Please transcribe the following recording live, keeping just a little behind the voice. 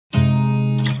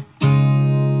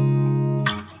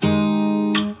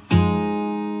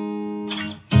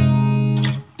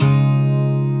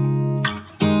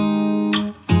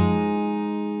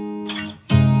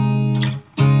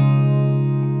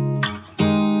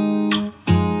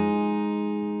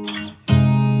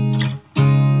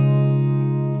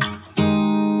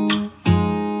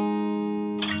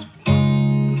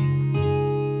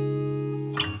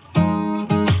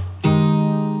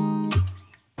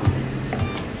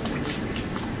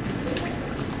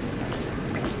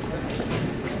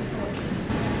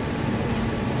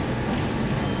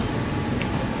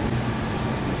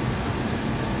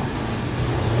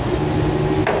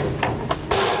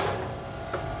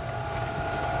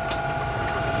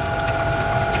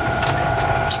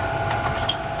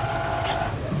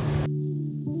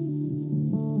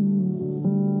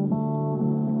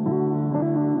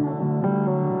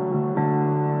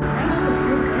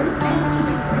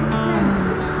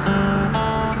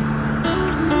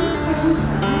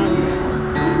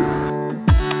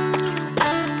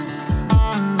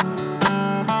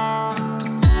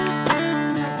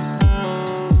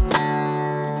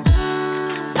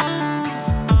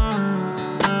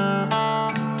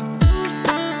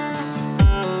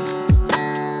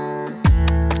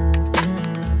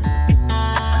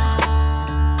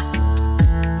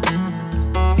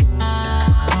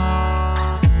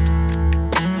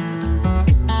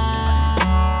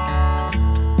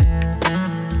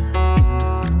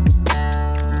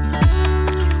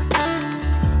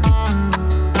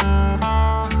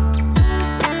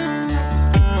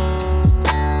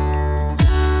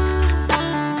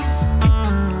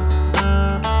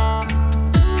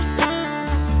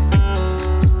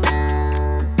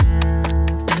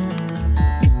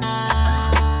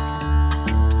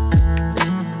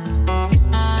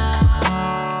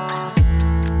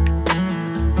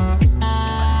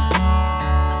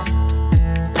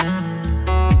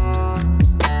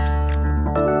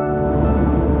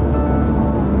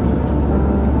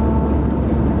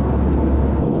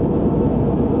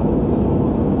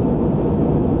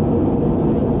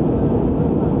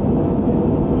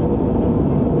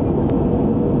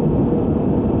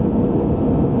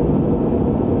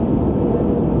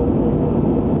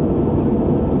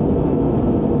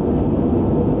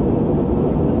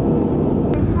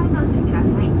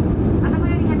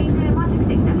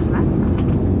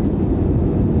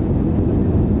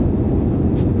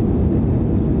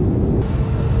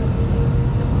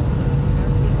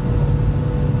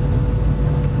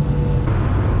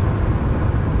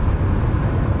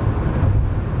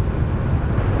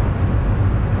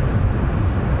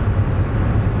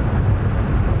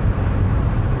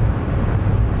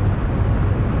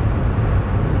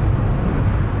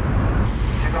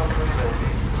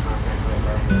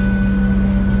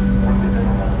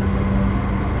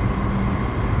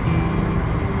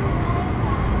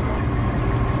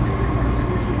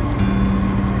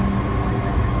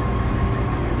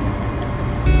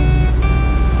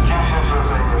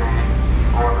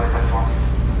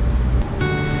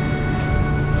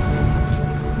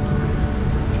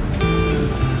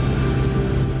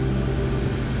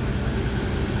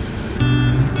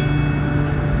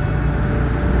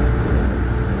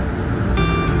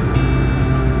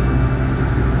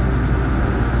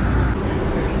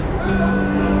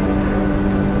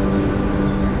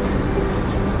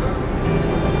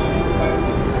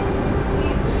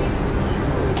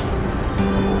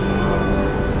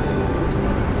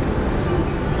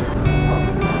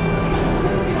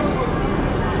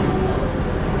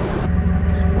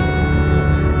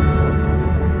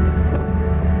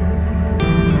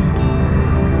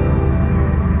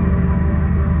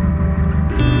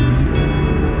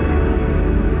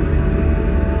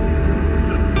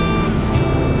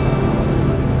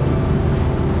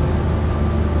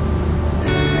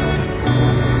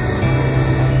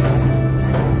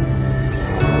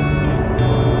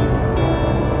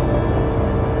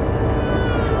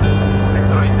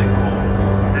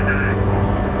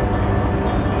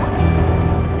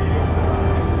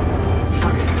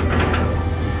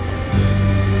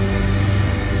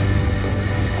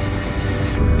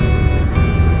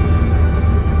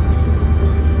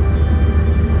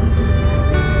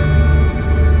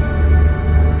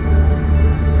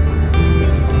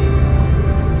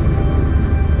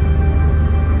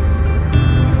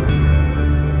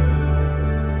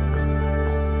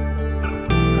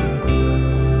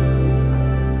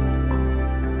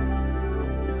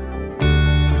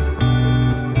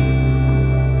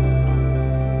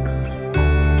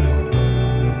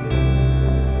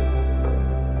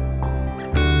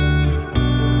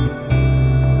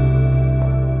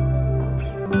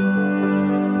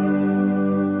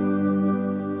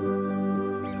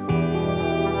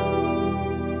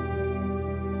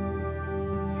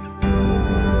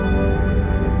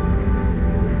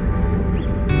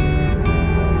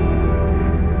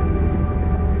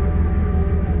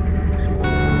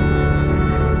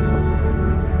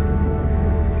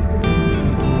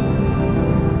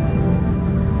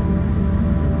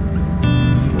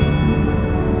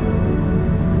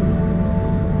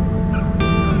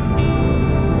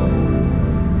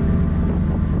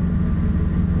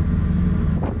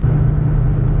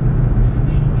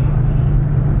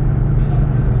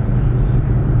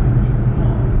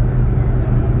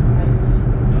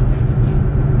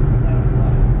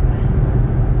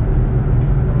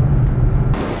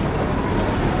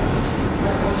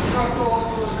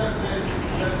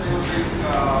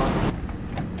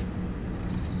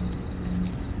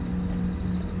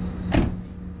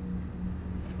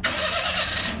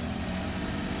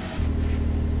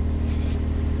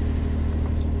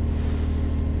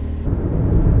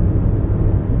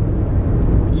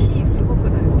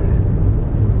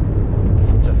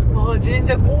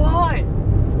ちゃ怖い。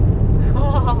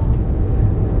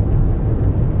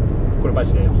これマ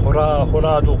ジでホラ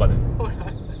ー動画で。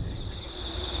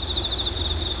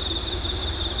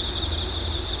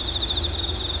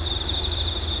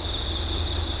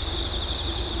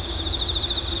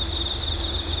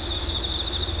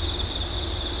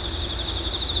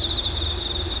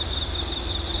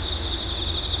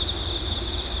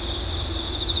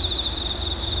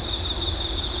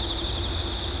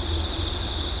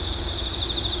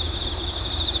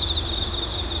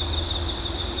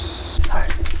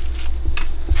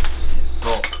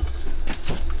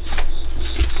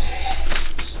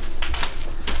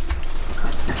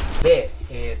で、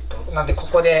なんでこ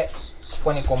こ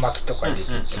にこう薪とか入れ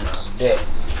ていってもらうんで、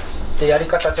やり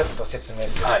方ちょっと説明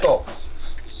すると、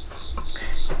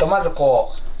まず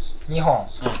こう2本、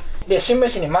で新聞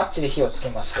紙にマッチで火をつけ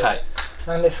ます、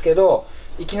なんですけど、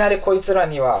いきなりこいつら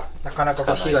にはなかなか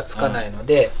こう火がつかないの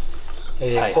で、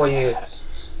こういう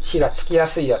火がつきや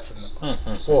すいやつ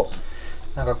を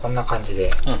なんかこんな感じ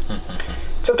で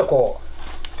ちょっとこ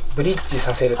うブリッジ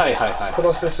させるというか、ク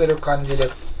ロスする感じで、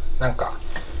なんか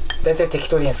大体適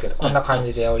当でいいんですけど、こんな感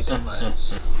じで置いてもらえる。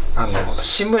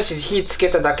新聞紙火つけ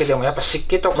ただけでもやっぱ湿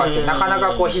気とかってなかな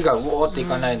かこう火がうおーってい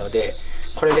かないので、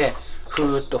これで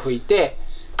ふーっと拭いて、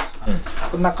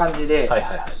こんな感じで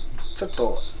ちょっ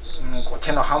とこう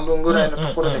手の半分ぐらいの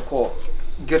ところでこ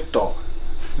うギュッと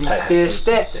密閉し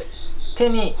て、手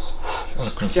に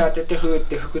口当ててふーっ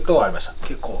て拭くと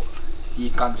結構い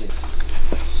い感じ。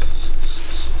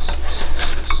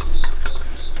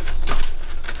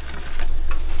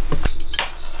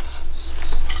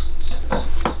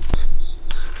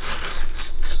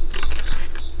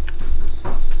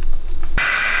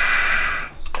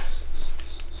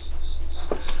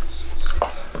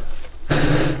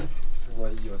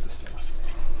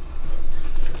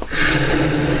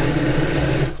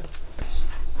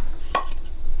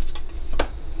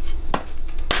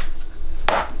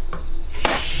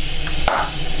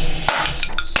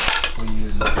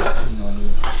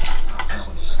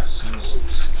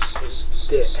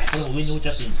上に置いち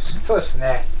ゃっていいんですかね。そうです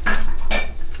ね。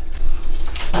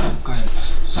今回思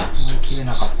い切れ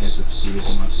なかったやつをちょっと入れ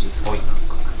てもらっていいですか。お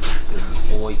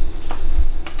い。で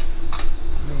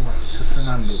もすす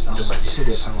なんで手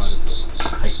で触ると。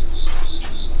はい。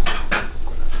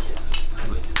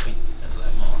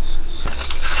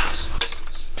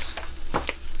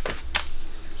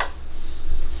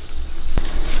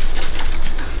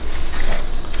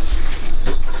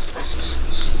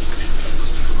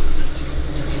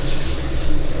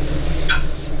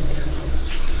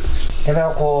で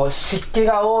もこう湿気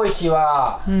が多い日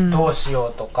はどうしよ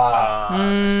うとか、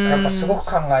やっぱすごく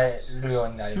考えるよう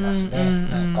になりますね。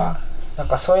なん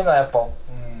かそういうのはやっぱ、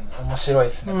面白い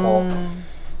ですね。こう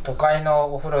都会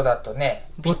のお風呂だとね、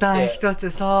ボタン一つ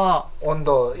温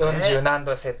度40何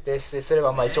度設定すれ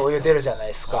ばまあ一応お湯出るじゃない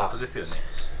ですか。本当ですよね。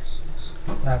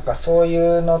なんかそうい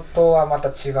うのとはまた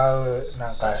違う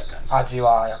なんか味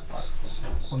はやっぱ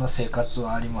この生活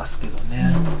はありますけど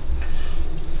ね。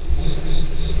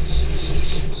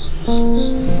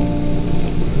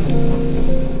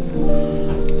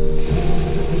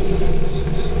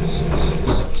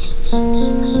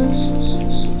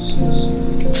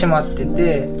閉まって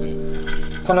て、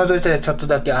この土地でちょっと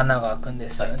だけ穴が開くんで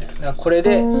すよね。だからこれ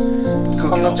でこ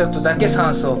のちょっとだけ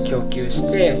酸素を供給し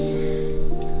て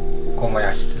こう燃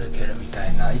やし続けるみた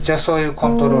いな、一応そういうコ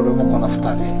ントロールもこの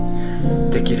蓋で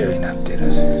できるようになってる。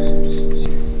う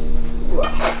わ、う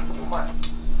まい。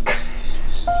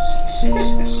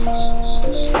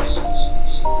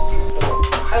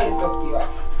入るときは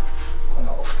こ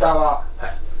の蓋は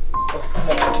もう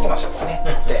持ってきましょうかね。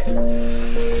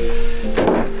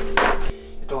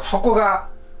底が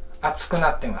熱く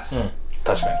なってます。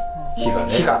確かに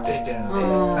火がついてるので、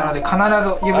なので必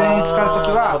ず湯船に浸かると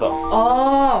き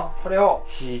はこれを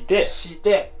敷いて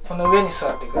この上に座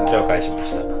ってください。了解しま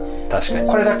した。確かに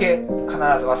これだけ必ず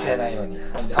忘れないように。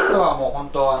あとはもう本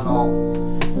当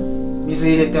水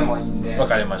入れてもいいんで。わ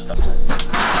かりました。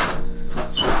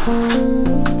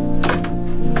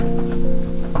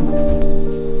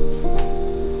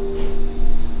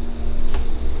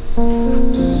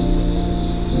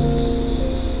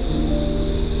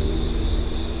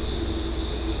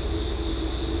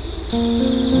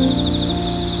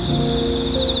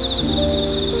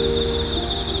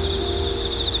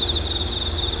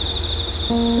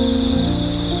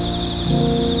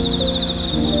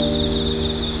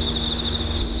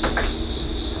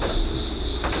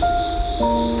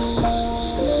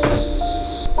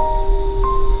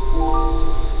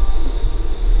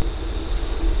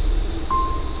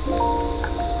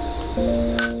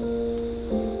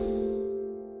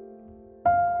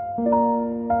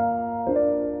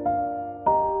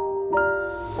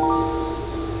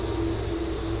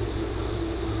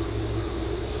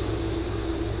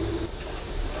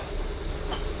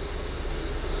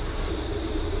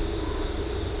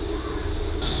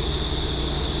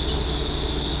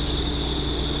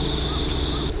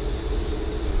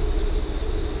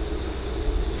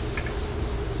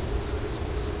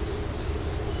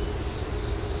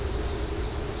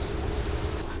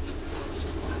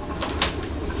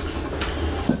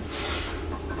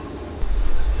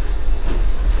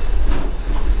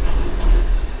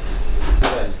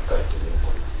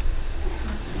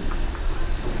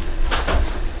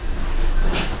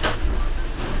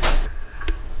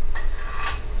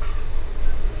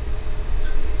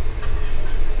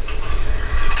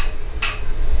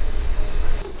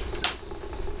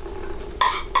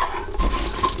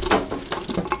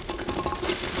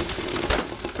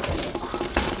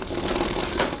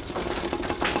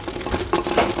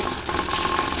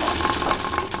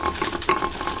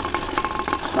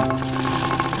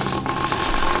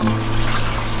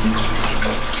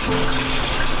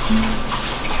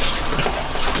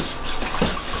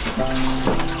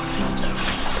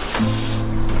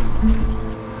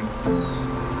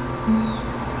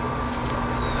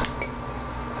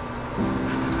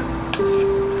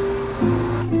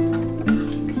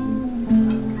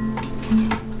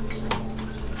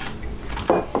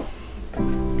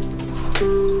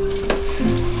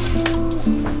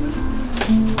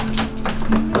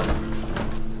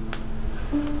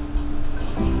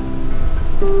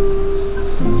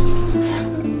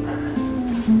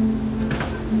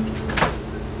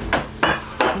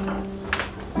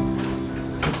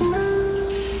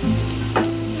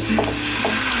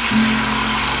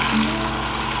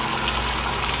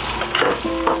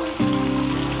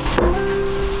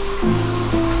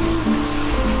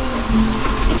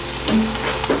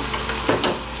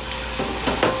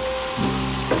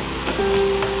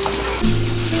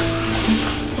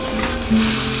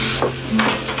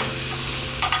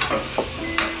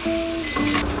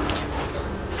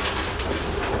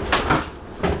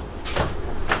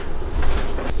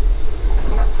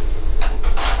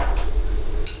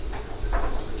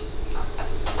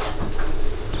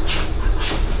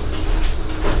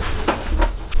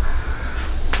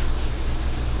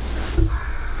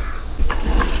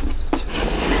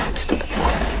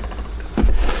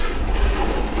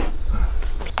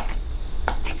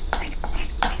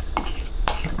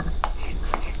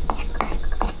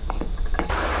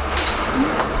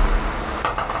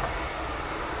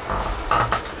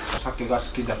酒が好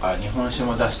きだから日本酒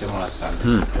も出してもらったんです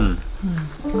けど、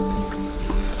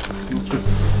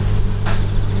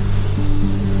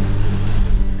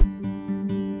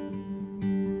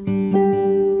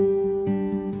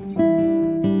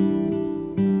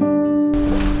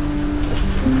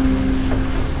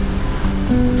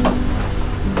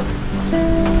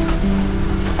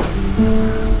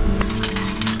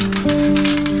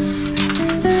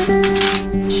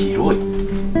広い。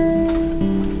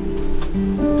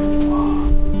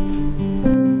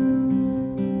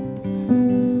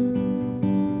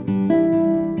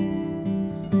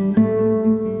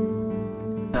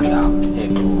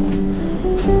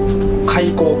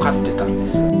蚕を飼ってたんで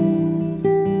すよ。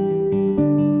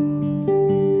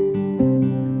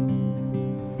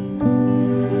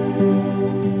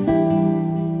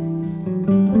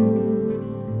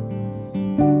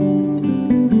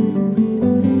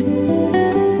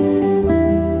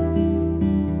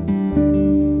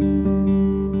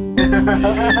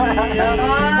やば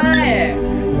い。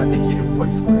今できるっぽい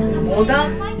ですこれ。モダ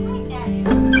ン。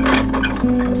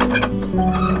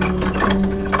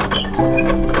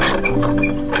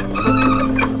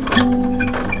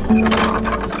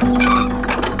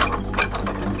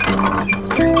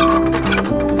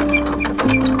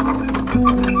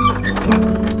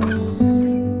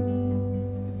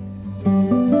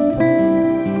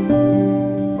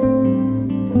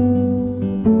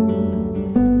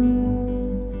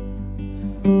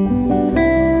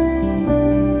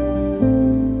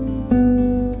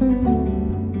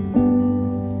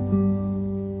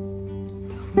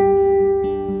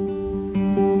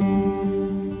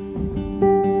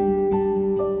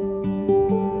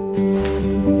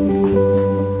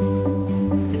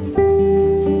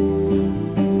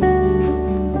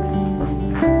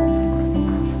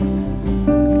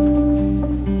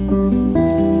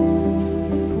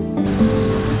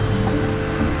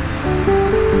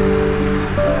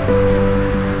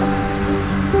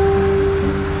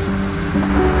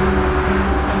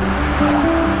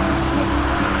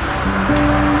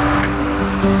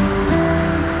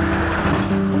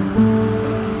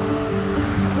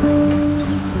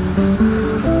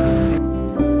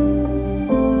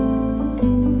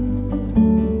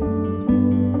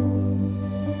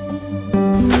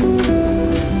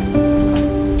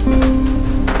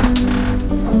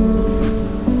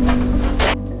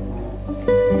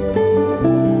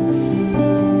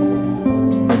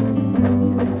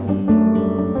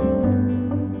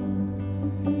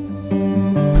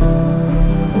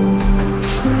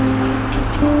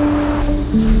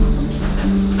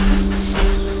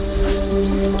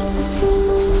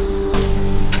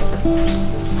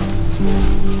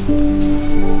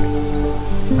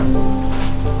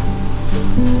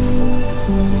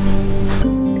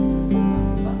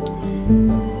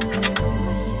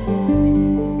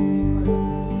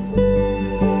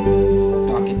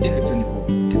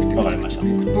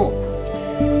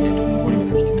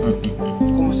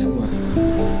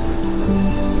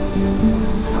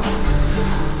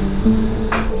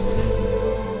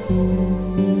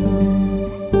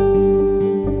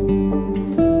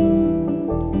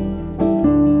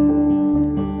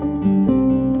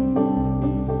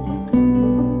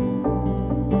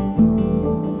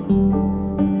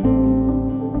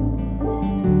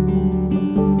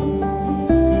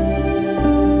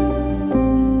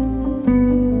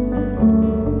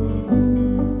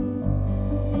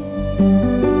ます。